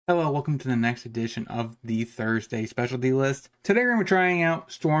Hello, welcome to the next edition of the Thursday specialty list. Today we're going to be trying out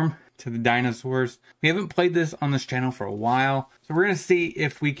Storm to the Dinosaurs. We haven't played this on this channel for a while, so we're going to see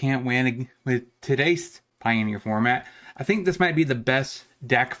if we can't win with today's Pioneer format. I think this might be the best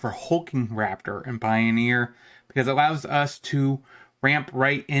deck for Hulking Raptor in Pioneer because it allows us to ramp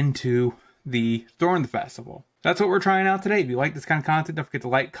right into the Storm the Festival. That's what we're trying out today. If you like this kind of content, don't forget to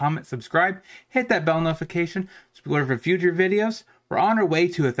like, comment, subscribe, hit that bell notification so be alerted for future videos. We're on our way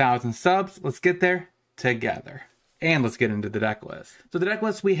to 1,000 subs. Let's get there together. And let's get into the deck list. So the deck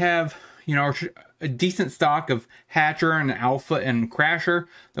list, we have, a decent stock of Hatcher and Alpha and Crasher.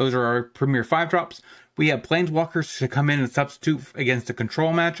 Those are our premier 5-drops. We have Planeswalkers to come in and substitute against the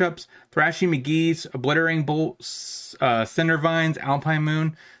control matchups. Thrashy McGee's, Obliterating Bolts, Cindervines, Alpine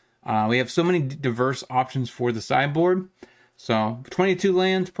Moon. We have so many diverse options for the sideboard. So 22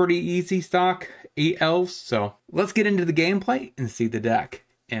 lands, pretty easy stock. 8 elves. So let's get into the gameplay and see the deck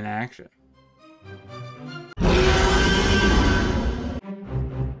in action.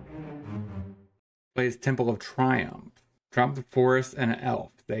 Plays Temple of Triumph. Drop the forest and an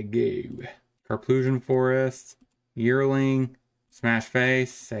elf. They go. Carplusion Forest. Yearling. Smash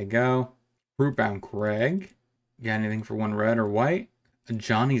Face. Say go. Rootbound Craig. Got anything for 1 red or white?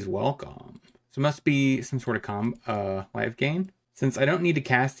 Johnny's Welcome. So it must be some sort of life gain. Since I don't need to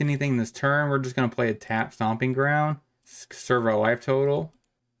cast anything this turn, we're just going to play a tap Stomping Ground. Serve our life total.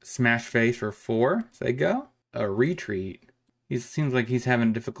 Smash Face for 4. Say go. A retreat. He seems like he's having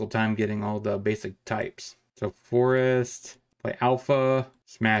a difficult time getting all the basic types. So Forest. Play Alpha.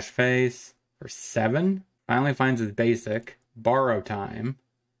 Smash Face for 7. Finally finds his basic. Borrow Time.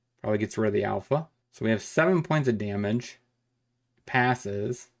 Probably gets rid of the Alpha. So we have 7 points of damage.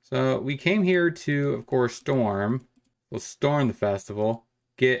 Passes. So we came here to, of course, Storm. We'll Storm the Festival.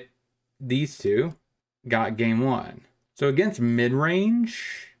 Get these two. Got game 1. So against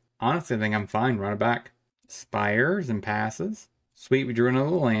mid-range, honestly, I think I'm fine. Run it back. Spires and passes. Sweet, we drew another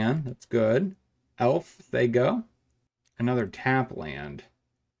land. That's good. Elf, they go. Another tap land.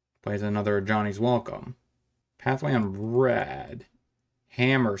 Plays another Johnny's Welcome. Pathway on red.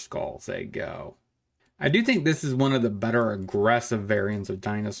 Hammer Skulls, they go. I do think this is one of the better aggressive variants of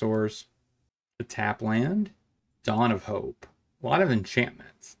Dinosaurs. The tap land. Dawn of Hope. A lot of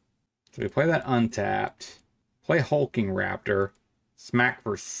enchantments. So we play that untapped. Play Hulking Raptor. Smack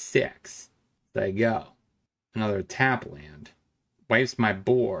for 6. There you go. Another tap land. Wipes my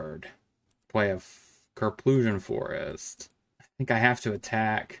board. Play a Carplusion Forest. I think I have to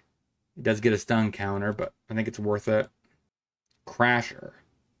attack. It does get a stun counter, but I think it's worth it. Crasher.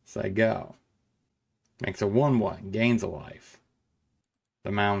 So I go. Makes a 1/1. Gains a life.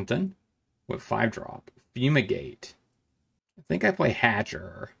 The Mountain. With 5-drop. Fumigate. I think I play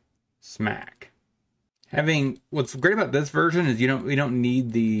Hatcher. Smack. What's great about this version is we don't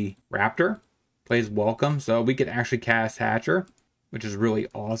need the Raptor. Plays Welcome, so we could actually cast Hatcher, which is really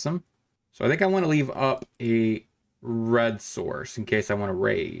awesome. So I think I want to leave up a red source in case I want to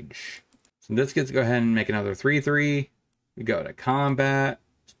rage. So this gets to go ahead and make another 3/3. We go to combat,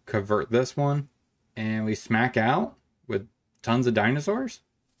 convert this one, and we smack out with tons of dinosaurs.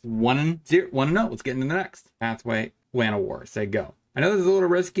 1-0. Let's get into the next. Pathway, Land of War. Say go. I know this is a little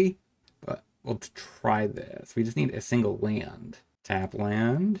risky, but we'll try this. We just need a single land. Tap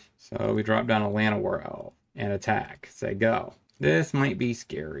land. So we drop down a Land of War elf and attack. Say go. This might be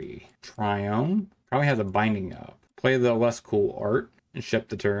scary. Triumph. Probably has a binding up. Play the less cool art and ship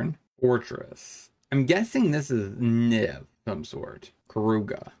the turn. Fortress. I'm guessing this is Niv some sort.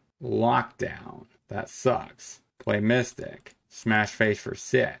 Karuga. Lockdown. That sucks. Play Mystic. Smash Face for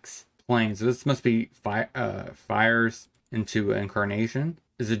 6. Planes. So this must be fires into Incarnation.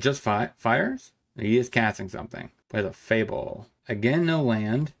 Is it just fires? He is casting something. Plays a Fable. Again, no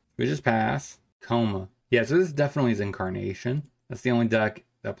land. We just pass. Coma. Yeah, so this definitely is Incarnation. That's the only deck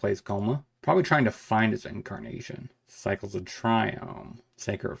that plays Coma. Probably trying to find its Incarnation. Cycles of Triumph.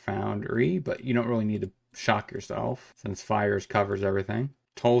 Sacred Foundry, but you don't really need to shock yourself since fires covers everything.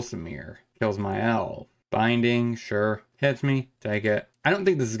 Tulsamere. Kills my elf. Binding, sure. Hits me, take it. I don't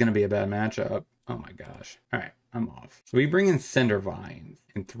think this is going to be a bad matchup. Oh my gosh. Alright, I'm off. So we bring in Cindervines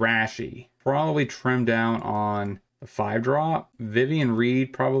and Thrashy. Probably trim down on the 5-drop. Vivian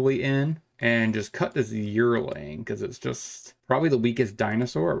Reed probably in. And just cut this Yearling because it's just probably the weakest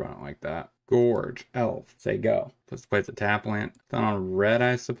dinosaur, but I don't like that. Gorge, Elf, say go. Plays a tap land. Done on red,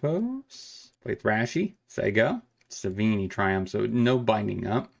 I suppose. Play Thrashy, say go. Savini Triumph, so no binding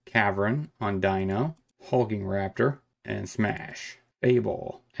up. Cavern on Dino. Hulking Raptor, and Smash.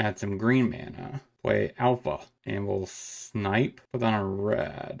 Fable, add some green mana. Play Alpha, and we'll snipe. Put that on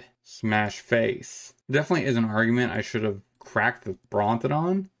red. Smash Face. Definitely is an argument I should have cracked the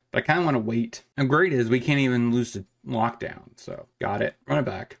Brontodon, But I kind of want to wait. And great is we can't even lose to lockdown. So got it. Run it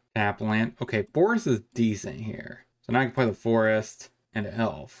back. Tap land. Okay, forest is decent here. So now I can play the forest and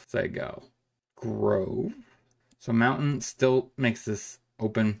elf. Say go. Grove. So mountain still makes this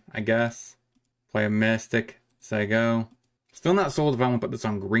open, I guess. Play a mystic. Say go. Still not sold if I want to put this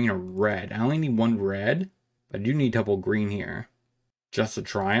on green or red. I only need one red, but I do need double green here. Just a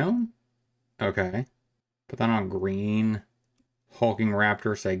triumph? Okay. Put that on green. Hulking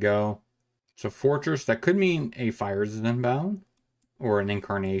Raptor, say go. So Fortress, that could mean a Fires is Inbound or an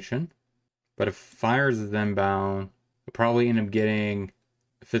Incarnation. But if Fires is Inbound, we'll probably end up getting,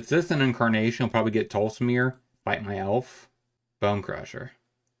 if it's this an Incarnation, I'll probably get Tulsimir, fight my elf, Bone Crusher.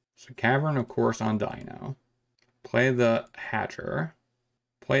 So Cavern, of course, on Dino. Play the Hatcher.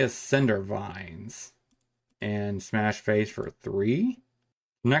 Play a Cinder Vines. And Smash Face for 3.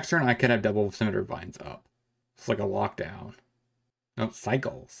 Next turn, I could have double Cinder Vines up. It's like a lockdown. Nope,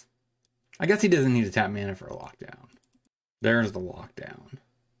 cycles. I guess he doesn't need to tap mana for a lockdown. There's the lockdown.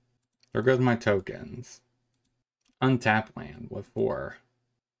 There goes my tokens. Untap land with 4.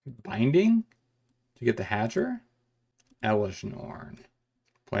 Binding? To get the Hatcher? Elish Norn.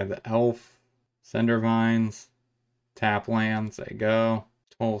 Play the Elf. Cinder Vines. Tap land, say go.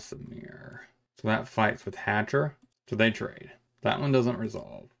 Tulsimir. So that fights with Hatcher. So they trade. That one doesn't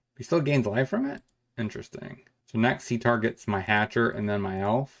resolve. He still gains life from it? Interesting. So next he targets my Hatcher and then my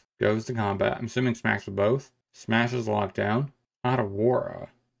Elf. Goes to combat. I'm assuming smacks with both. Smashes lockdown. Otawara.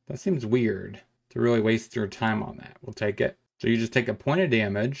 That seems weird to really waste your time on that. We'll take it. So you just take a point of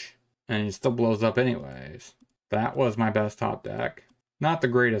damage and it still blows up anyways. That was my best top deck. Not the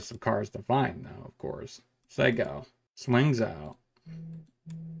greatest of cards to find though, of course. Say go. Swings out.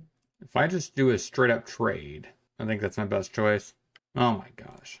 If I just do a straight up trade, I think that's my best choice. Oh my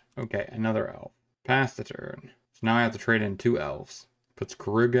gosh. Okay, another elf. Pass the turn. So now I have to trade in 2 elves. Puts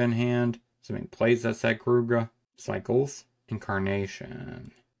Karuga in hand. Something plays that said Karuga. Cycles.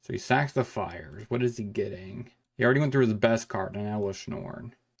 Incarnation. So he sacks the Fires. What is he getting? He already went through his best card, an Elish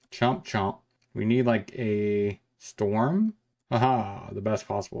Norn. Chump chump. We need like a Storm. Haha, the best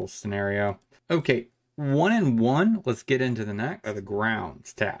possible scenario. Okay, 1 and 1. Let's get into the next. The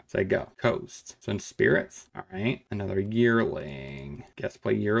grounds tap. Say go. Coast. So in spirits. All right. Another yearling. Guess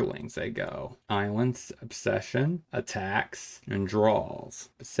play yearling. Say go. Islands. Obsession. Attacks. And draws.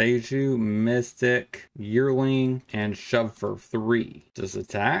 Seiju. Mystic. Yearling. And shove for 3. Just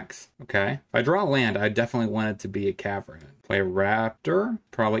attacks. Okay. If I draw land, I definitely want it to be a cavern. Play a raptor.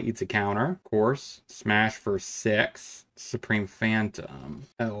 Probably eats a counter. Of course. Smash for 6. Supreme Phantom.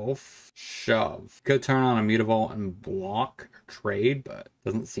 Elf. Shove. Could turn on a mutable and block or trade, but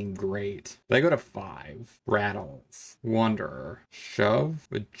doesn't seem great. They go to 5. Rattles. Wanderer. Shove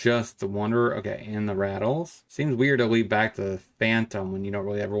with just the Wanderer. Okay, and the Rattles. Seems weird to leave back the Phantom when you don't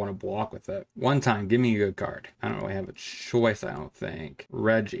really ever want to block with it. One time, give me a good card. I don't really have a choice, I don't think.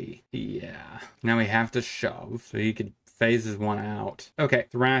 Reggie. Yeah. Now we have to shove, so he could phases one out. Okay,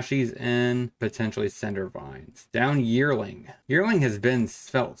 Thrashy's in, potentially Cinder Vines. Down Yearling. Yearling has been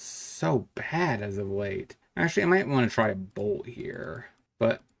felt so bad as of late. Actually, I might want to try a Bolt here,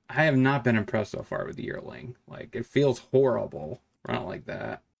 but I have not been impressed so far with Yearling. Like, it feels horrible. Run it like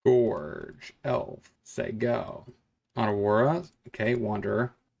that. Gorge. Elf. Say go. Otawara. Okay,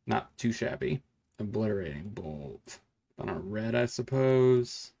 Wanderer. Not too shabby. Obliterating Bolt. On a red, I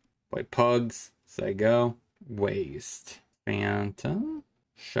suppose. Play Pugs. Say go. Waste. Phantom.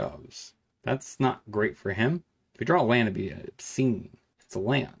 Shoves. That's not great for him. If you draw a land, it'd be obscene. It's a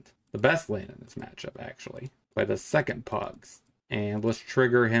land. The best land in this matchup, actually. Play the second Pugs. And let's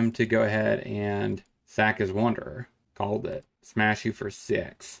trigger him to go ahead and sack his Wanderer. Called it. Smash you for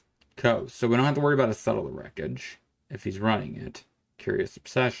 6. Coast. So we don't have to worry about a Settle the Wreckage if he's running it. Curious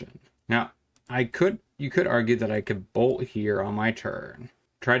Obsession. Now, you could argue that I could Bolt here on my turn.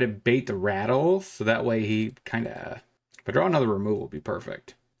 Try to bait the Rattles, so that way he kind of... If I draw another removal, would be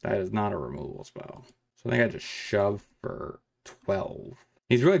perfect. That is not a removal spell. So I think I just shove for 12.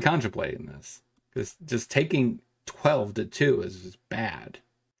 He's really contemplating this. Because just taking 12 to 2 is just bad.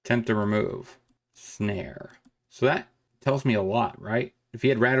 Attempt to remove. Snare. So that tells me a lot, right? If he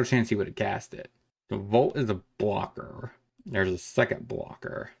had Rattle Chance, he would have cast it. So Volt is a blocker. There's a second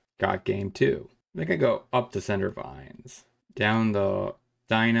blocker. Got game 2. I think I go up to Cinder Vines. Down the...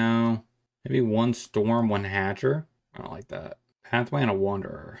 Dino, maybe 1 Storm, 1 Hatcher. I don't like that. Pathway and a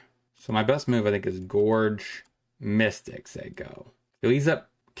Wanderer. So my best move, I think, is Gorge, Mystic, say go. If he leaves up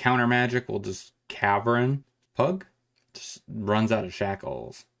counter magic, we'll just Cavern. Pug just runs out of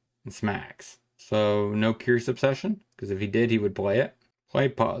shackles and smacks. So no Curious Obsession, because if he did, he would play it. Play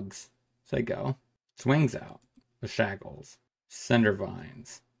Pugs, say go. Swings out with shackles. Cinder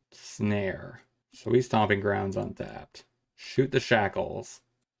Vines. Snare. So he's Stomping Grounds untapped. Shoot the Shackles.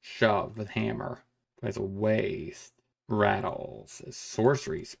 Shove with Hammer. Plays a Waste. Rattles. Is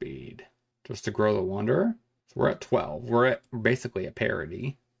Sorcery Speed. Just to grow the Wanderer. So we're at 12. We're basically a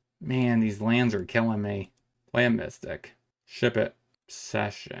parity. Man, these lands are killing me. Play a Mystic. Ship it.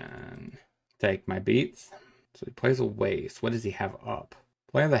 Obsession. Take my beats. So he plays a Waste. What does he have up?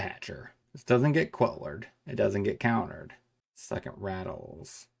 Play the Hatcher. This doesn't get Quellered. It doesn't get countered. Second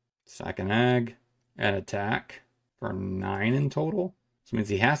Rattles. Second Egg. And attack. For 9 in total. So it means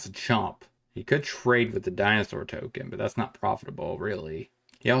he has to chump. He could trade with the Dinosaur token, but that's not profitable, really.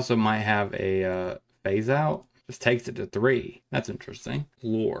 He also might have a phase out. Just takes it to 3. That's interesting.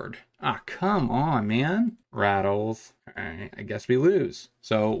 Lord. Ah, come on, man. Rattles. All right, I guess we lose.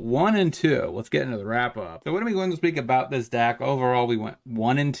 So 1 and 2. Let's get into the wrap up. So what are we going to speak about this deck? Overall, we went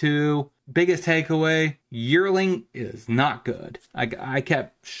 1 and 2. Biggest takeaway, Yearling is not good. I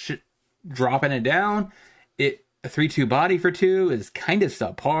kept dropping it down. A 3/2 body for 2 is kind of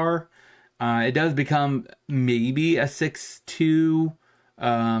subpar. It does become maybe a 6/2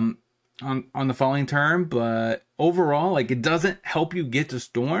 on the following turn, but overall, like, it doesn't help you get to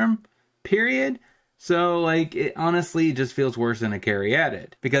Storm, period. So, like, it honestly just feels worse than a carry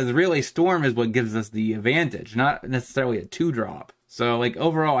added, because really Storm is what gives us the advantage, not necessarily a 2-drop. So, like,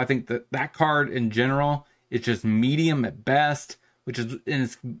 overall, I think that card in general is just medium at best, and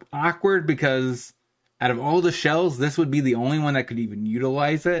it's awkward because out of all the shells, this would be the only one that could even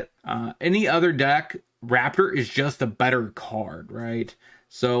utilize it. Any other deck, Raptor is just a better card, right?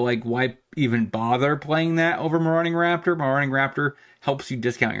 So, like, why even bother playing that over Marauding Raptor? Marauding Raptor helps you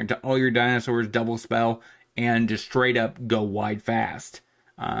discount all your dinosaurs, double spell, and just straight up go wide fast.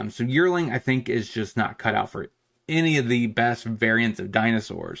 So Yearling, I think, is just not cut out for any of the best variants of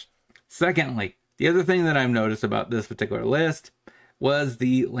dinosaurs. Secondly, the other thing that I've noticed about this particular list was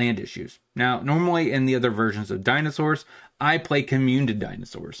the land issues. Now, normally in the other versions of Dinosaurs, I play Commune to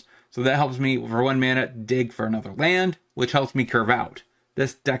Dinosaurs. So that helps me, for 1 mana, dig for another land, which helps me curve out.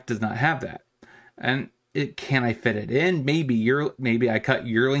 This deck does not have that. And can I fit it in? Maybe I cut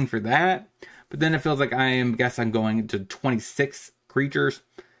Yearling for that. But then it feels like I'm going into 26 creatures,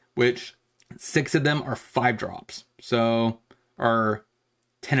 which 6 of them are 5-drops. So, or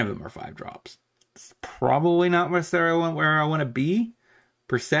 10 of them are 5-drops. It's probably not necessarily where I want to be,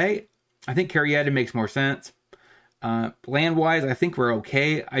 per se. I think Caryatid makes more sense. Land-wise, I think we're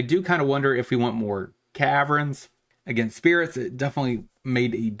okay. I do kind of wonder if we want more Caverns. Against Spirits, it definitely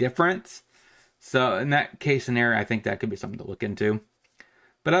made a difference. So in that case scenario, I think that could be something to look into.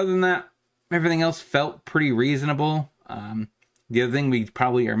 But other than that, everything else felt pretty reasonable. The other thing we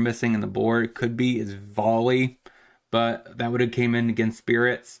probably are missing in the board is Volley. But that would have came in against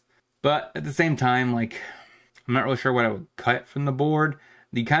Spirits. But at the same time, like, I'm not really sure what I would cut from the board.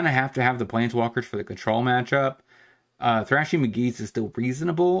 You kind of have to have the Planeswalkers for the control matchup. Thrashing McGee's is still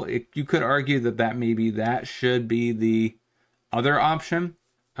reasonable. You could argue that maybe that should be the other option.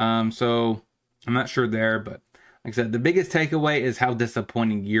 So I'm not sure there, but like I said, the biggest takeaway is how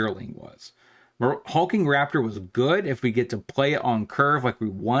disappointing Yearling was. Hulking Raptor was good if we get to play it on curve like we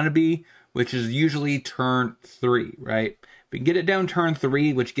want to be, which is usually turn 3, right? We can get it down turn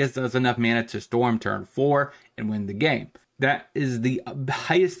 3, which gives us enough mana to storm turn 4 and win the game. That is the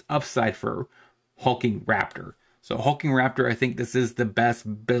highest upside for Hulking Raptor. So Hulking Raptor, I think this is the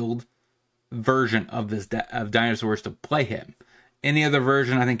best build version of this of Dinosaurs to play him. Any other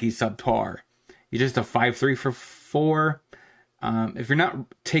version, I think he's subpar. He's just a 5/3 for 4. If you're not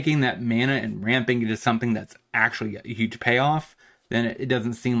taking that mana and ramping it to something that's actually a huge payoff, then it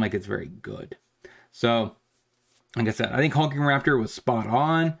doesn't seem like it's very good. So, like I said, I think Hulking Raptor was spot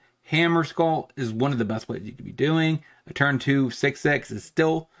on. Hammer Skull is one of the best plays you could be doing. A turn 2 6/6 is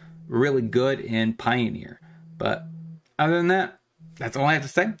still really good in Pioneer. But other than that, that's all I have to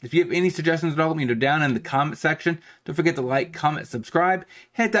say. If you have any suggestions at all, let me know down in the comment section. Don't forget to like, comment, subscribe.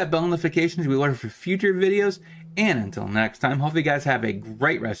 Hit that bell notification to be alerted for future videos. And until next time, hope you guys have a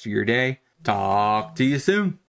great rest of your day. Talk to you soon.